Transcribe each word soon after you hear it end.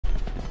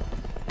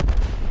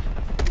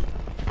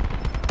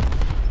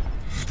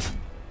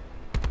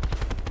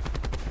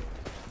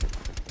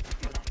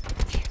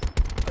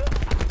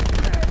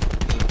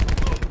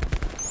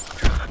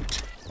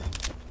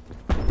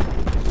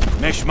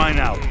Mesh mine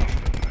out.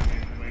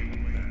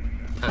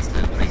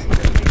 Hostile placing.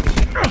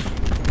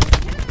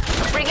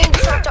 Bringing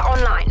disruptor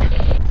online.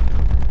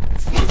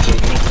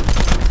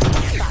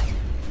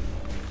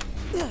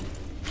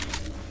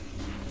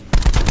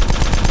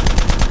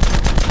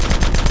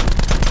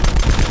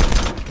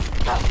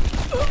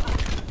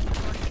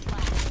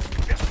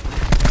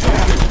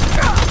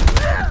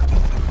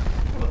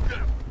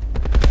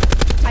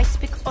 Ice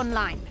pick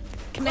online.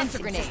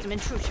 Commencing system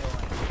intrusion.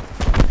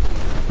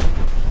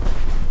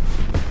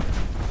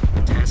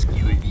 Task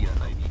UAV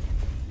arriving.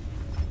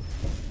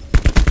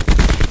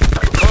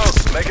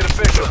 Close. Make it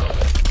official.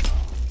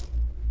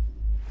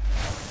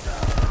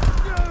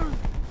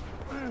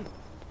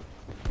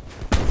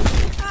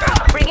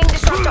 Bringing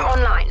disruptor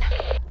online.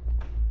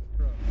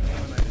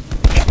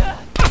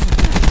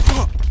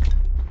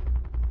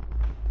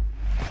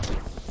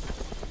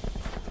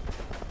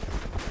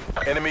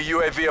 Enemy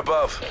UAV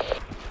above.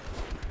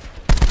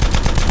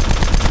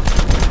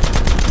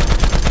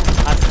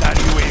 Hostile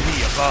UAV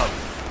above.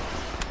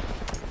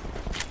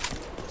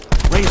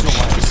 Razor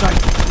wire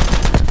sight.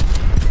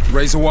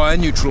 Razor wire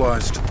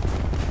neutralized.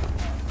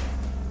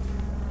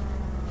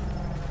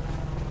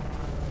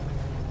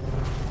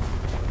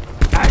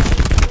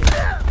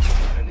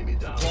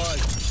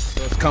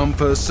 First come,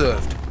 first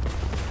served.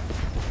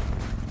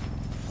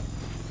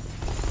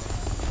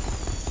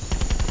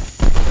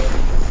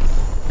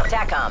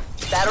 TACOM.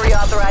 Battery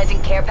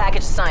authorizing care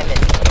package assignment.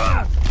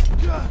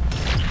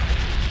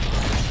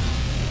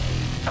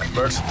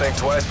 Mercs will think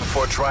twice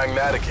before trying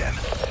that again.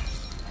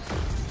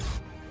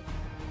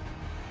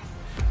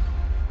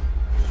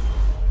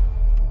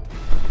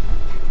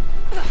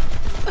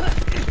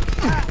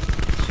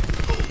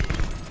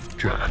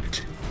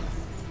 Dropped.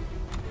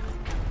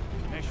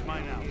 Mesh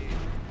mine out.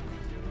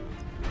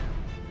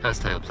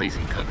 Hostile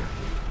placing cover.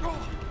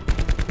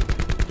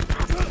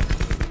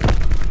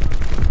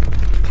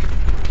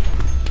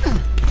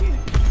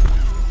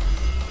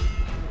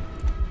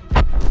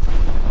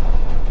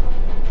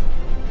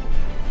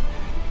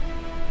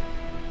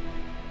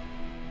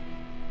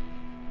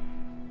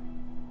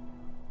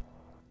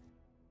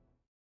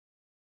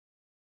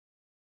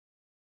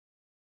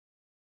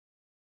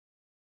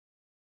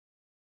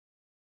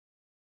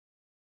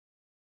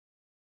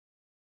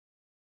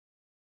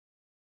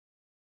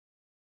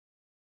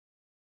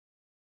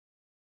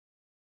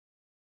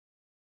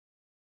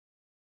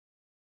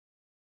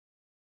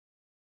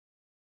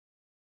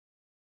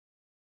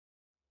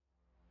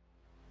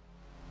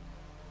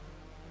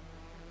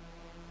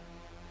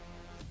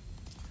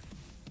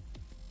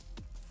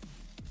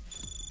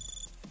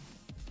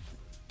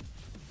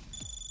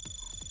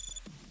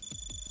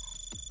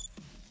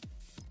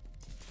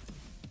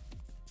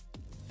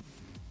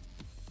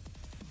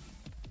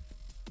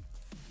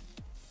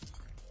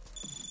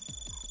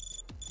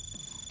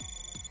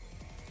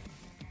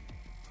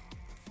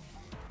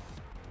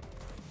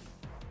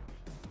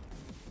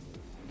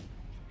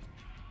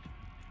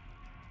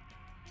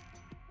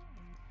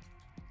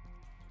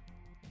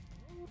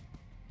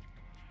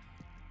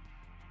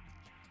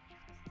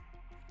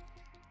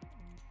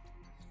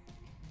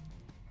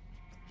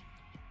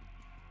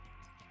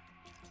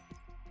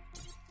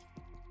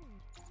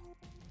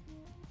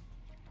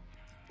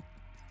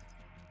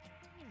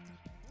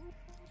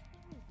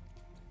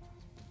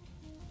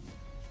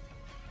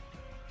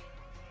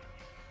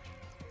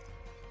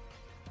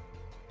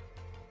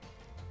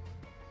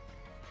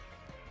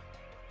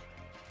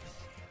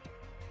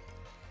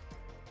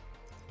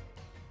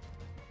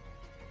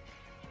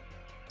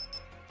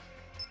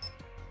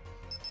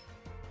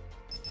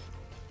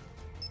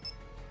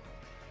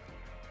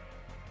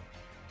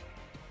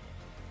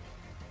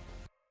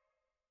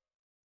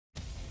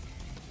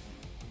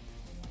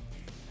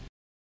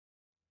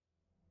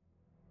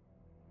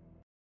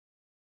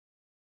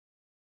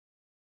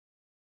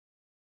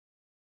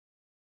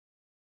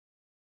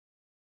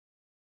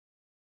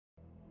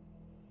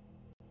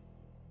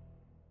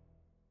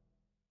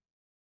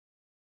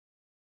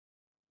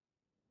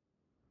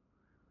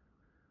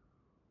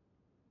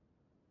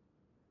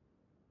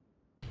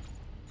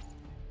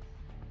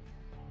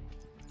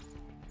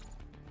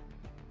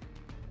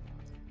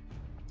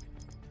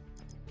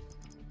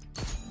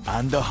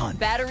 On the hunt.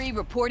 Battery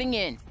reporting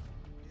in.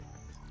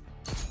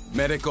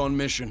 Medic on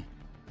mission.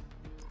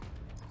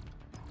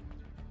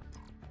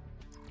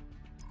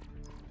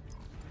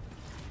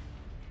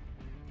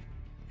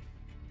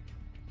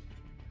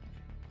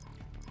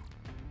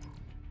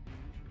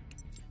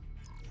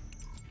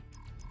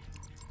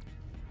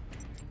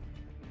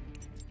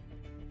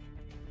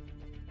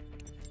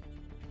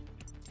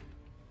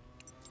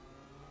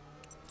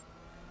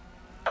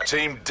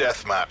 Team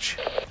deathmatch.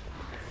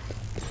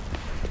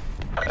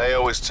 They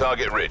always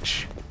target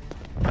rich.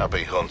 I'll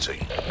be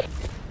hunting.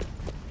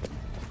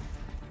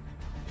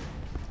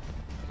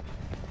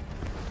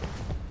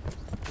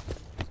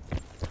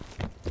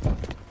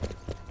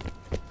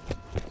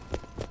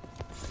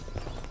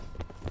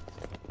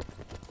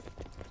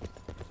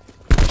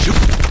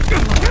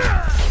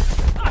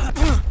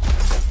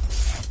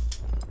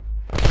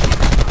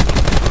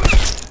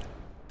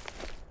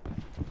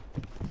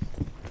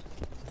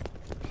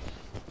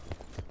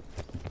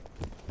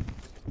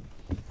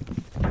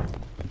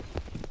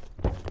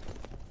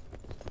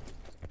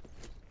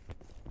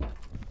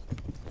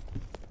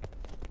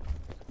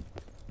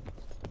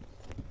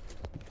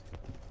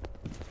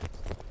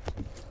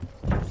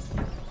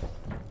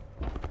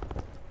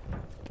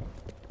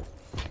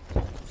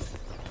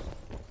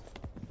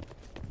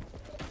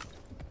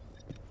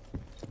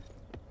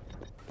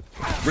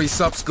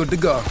 Resup's good to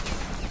go.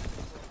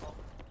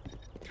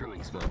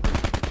 Throwing smoke.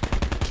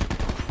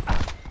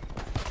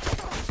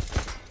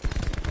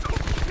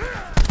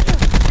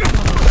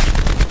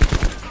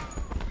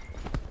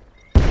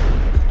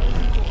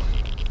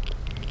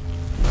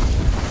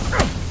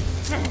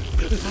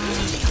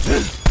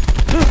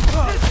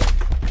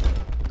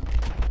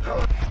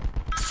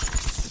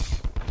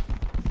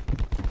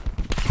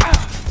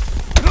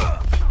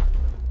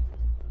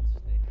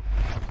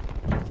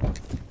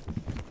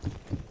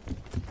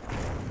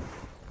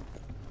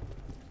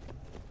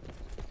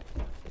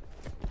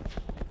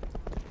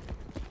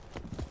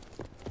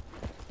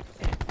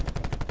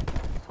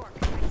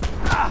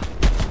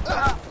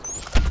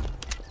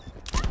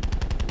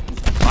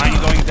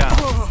 Mine going down.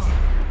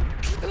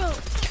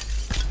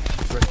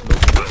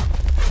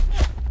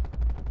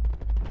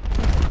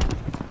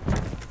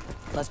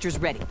 Cluster's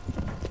ready.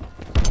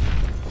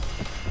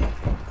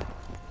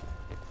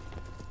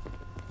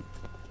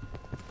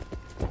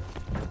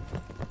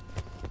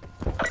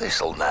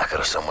 This'll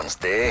knacker someone's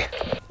day.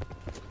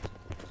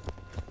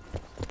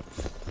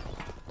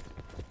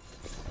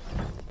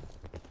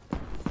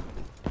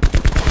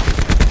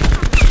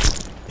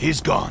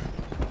 He's gone.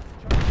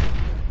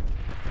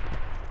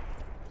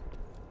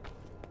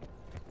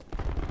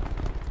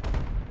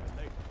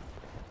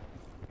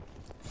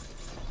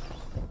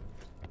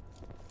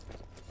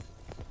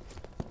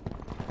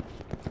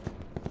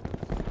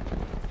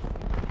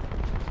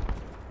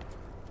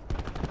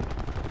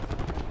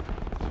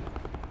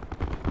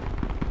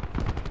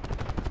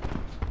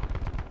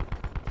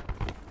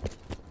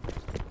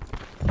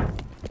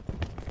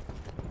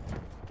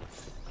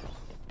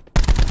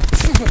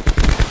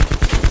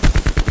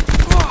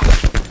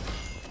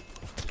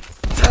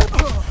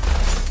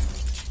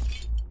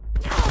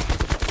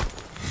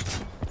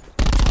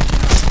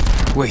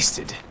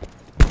 Wasted.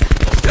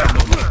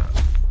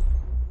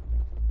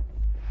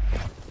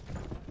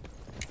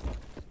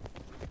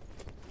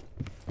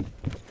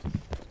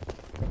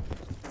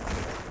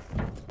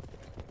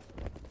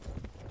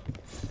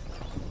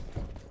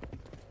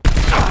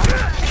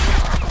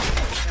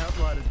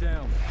 Outrider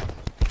down.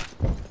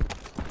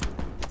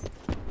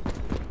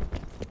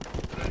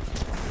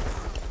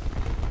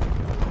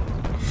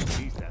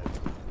 He's dead.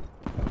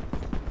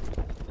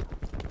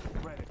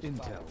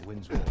 Intel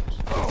wins wars.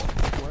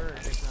 Word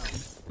is out.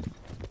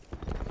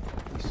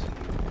 We see you.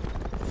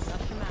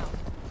 Flush him out.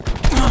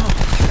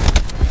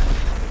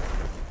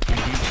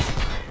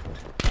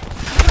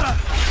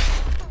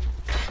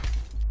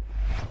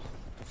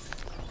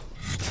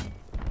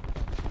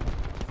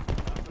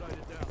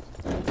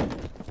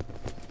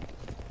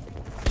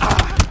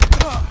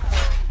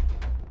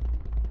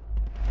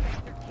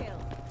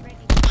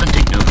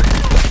 Hunting Nova.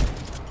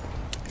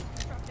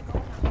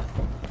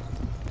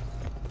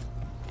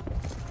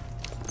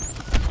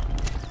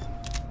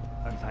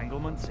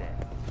 Entanglement set.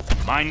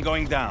 Mine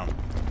going down.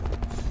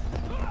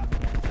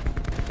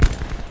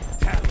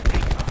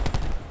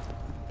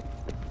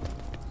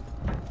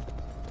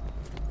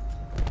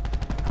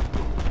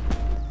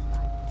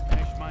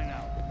 Finish mine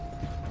out.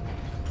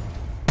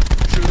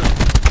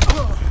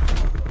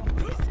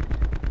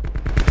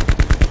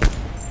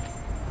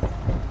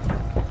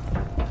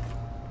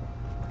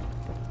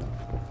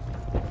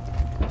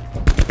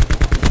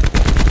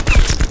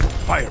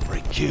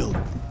 Firebreak killed.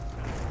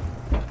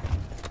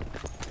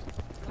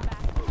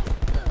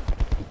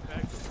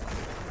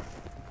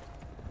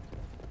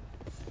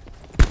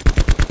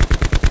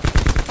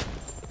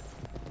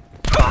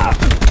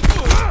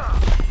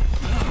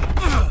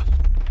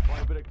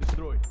 Firebreak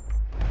destroyed.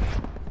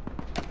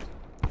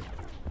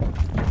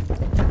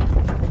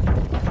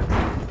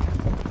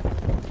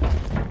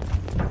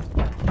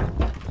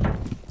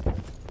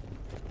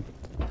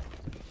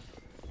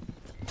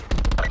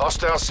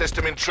 Hostile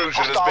system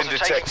intrusion has been Hostiles are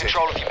taking detected.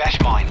 control of your mesh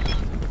mine.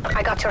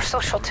 I got your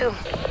social too.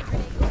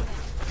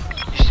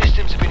 Your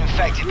systems have been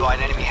infected by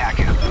an enemy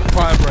hacker.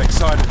 Firebreak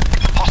sighted.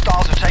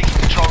 Hostiles are taking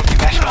control of your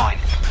mesh mine.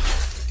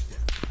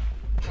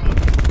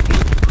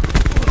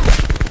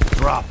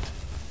 Dropped.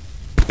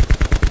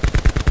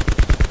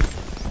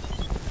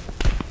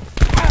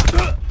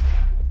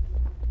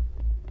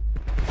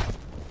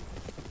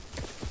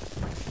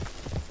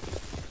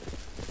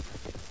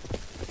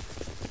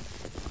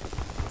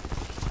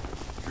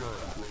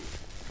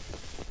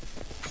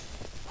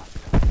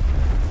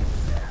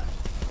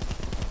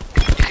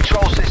 Your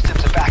control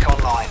systems are back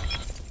online.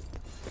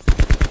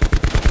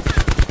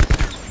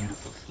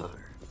 Beautiful flutter.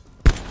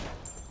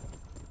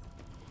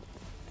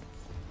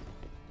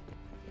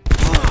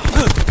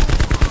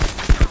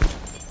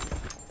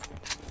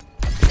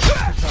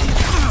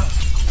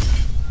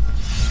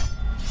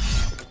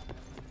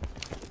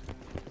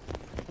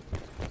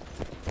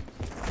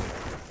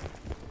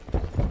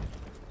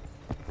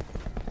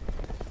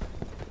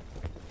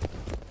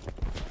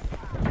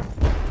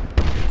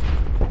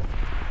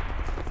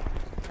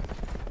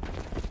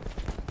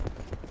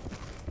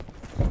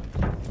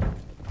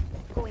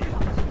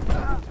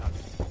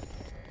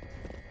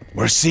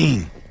 We're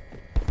seen.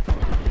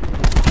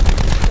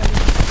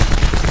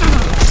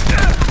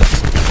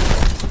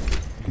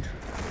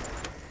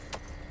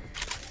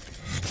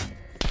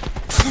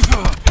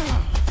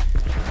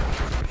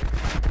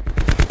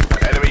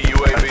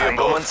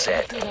 above.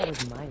 said. That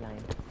was my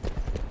line.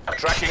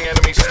 Tracking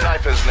enemy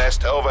sniper's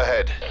nest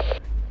overhead.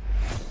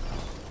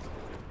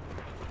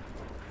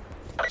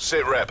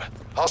 Sit rep.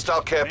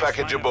 Hostile care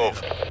package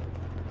above.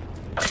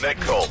 Net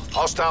call.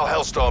 Hostile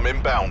Hellstorm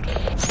inbound.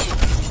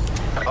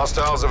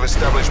 Hostiles have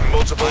established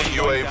multiple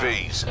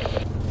UAVs.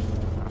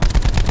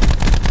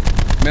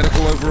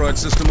 Medical override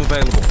system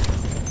available.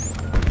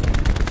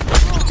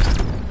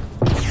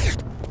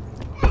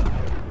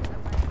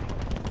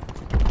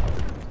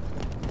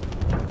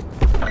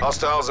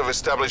 Hostiles have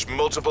established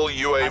multiple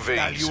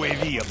UAVs.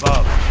 UAV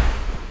above.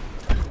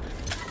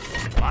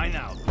 Mine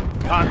out.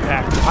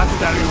 Contact.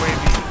 Hostile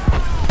UAV.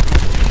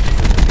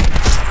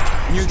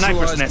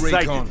 Sniper's Neutralized nest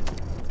recon. sighted.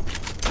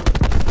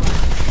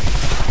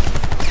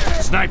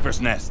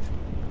 Sniper's nest.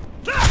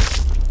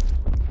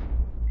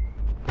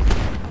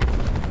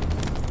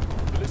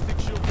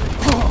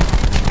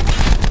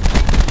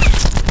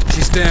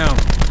 She's down.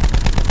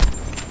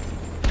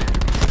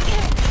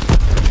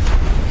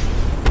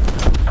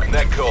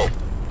 Net call.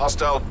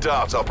 Hostile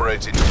dart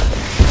operated.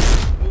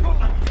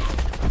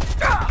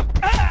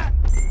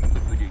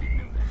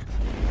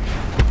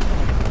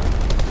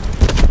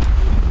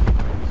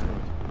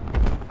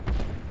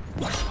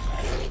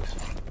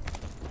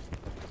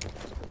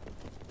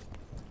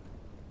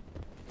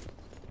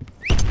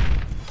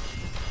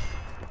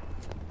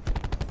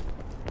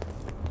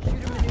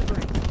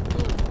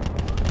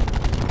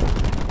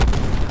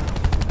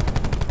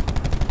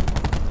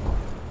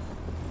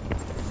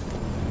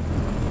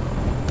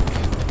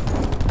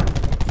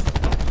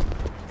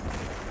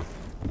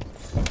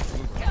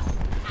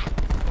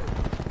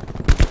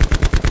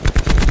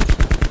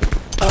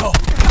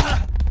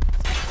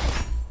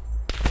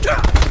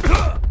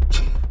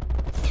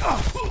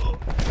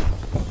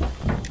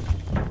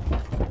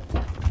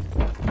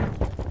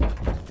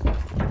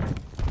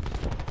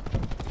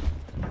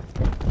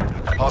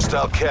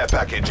 Hostile care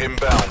package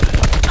inbound.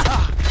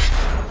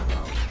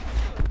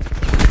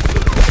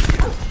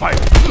 Fire.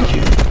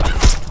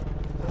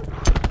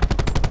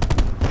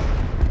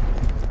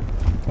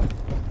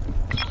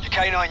 The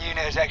K9 unit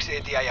has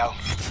exited the AO.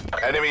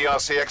 Enemy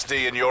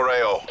RCXD in your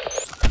AO.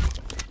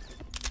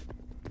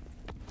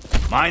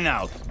 Mine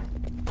out.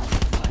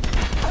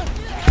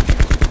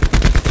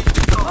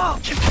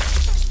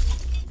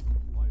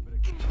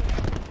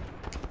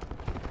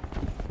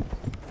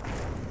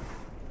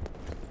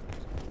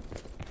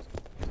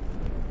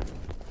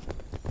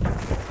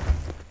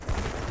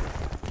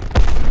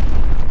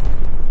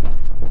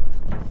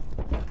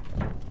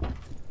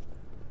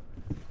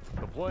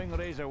 Deploying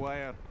razor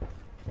wire.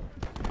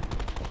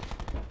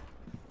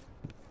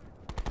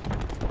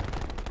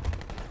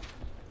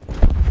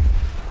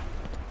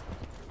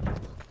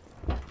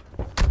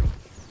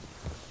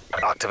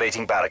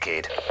 Activating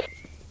barricade.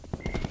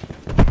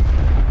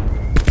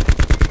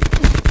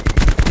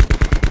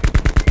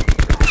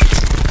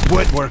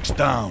 Woodworks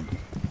down.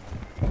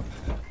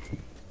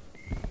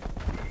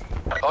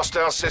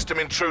 Hostile system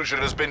intrusion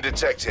has been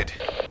detected.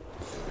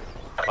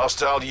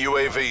 Hostile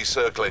UAV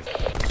circling.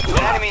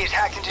 The enemy is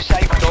hacked and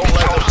disabled. Don't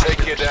let them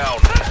take you down.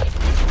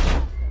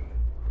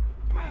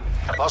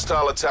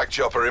 Hostile attack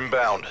chopper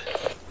inbound.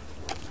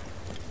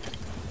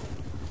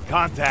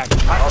 Contact.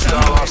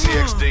 Hostile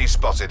RCXD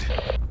spotted.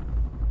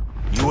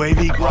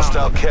 UAV ground.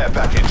 Hostile care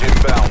package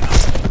inbound.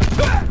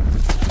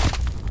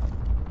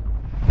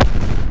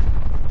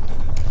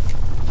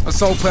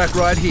 Assault pack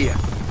right here.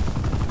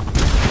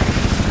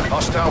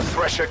 Hostile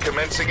Thresher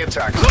commencing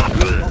attacks.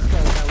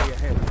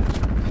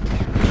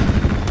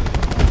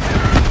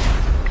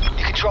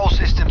 Your control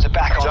systems are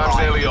back Time's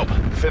online. nearly up.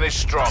 Finish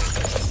strong.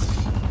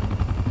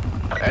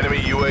 Enemy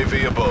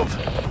UAV above.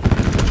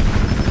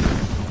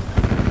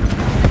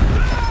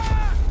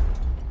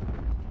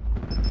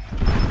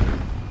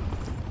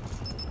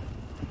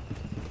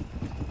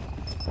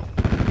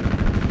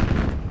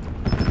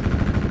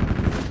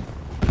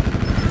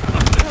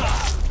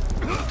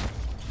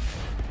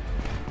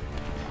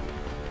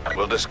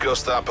 We'll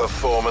discuss that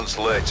performance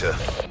later.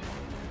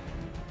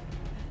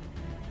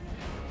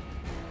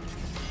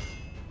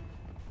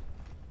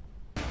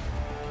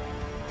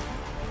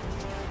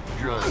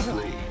 Drive,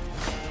 please.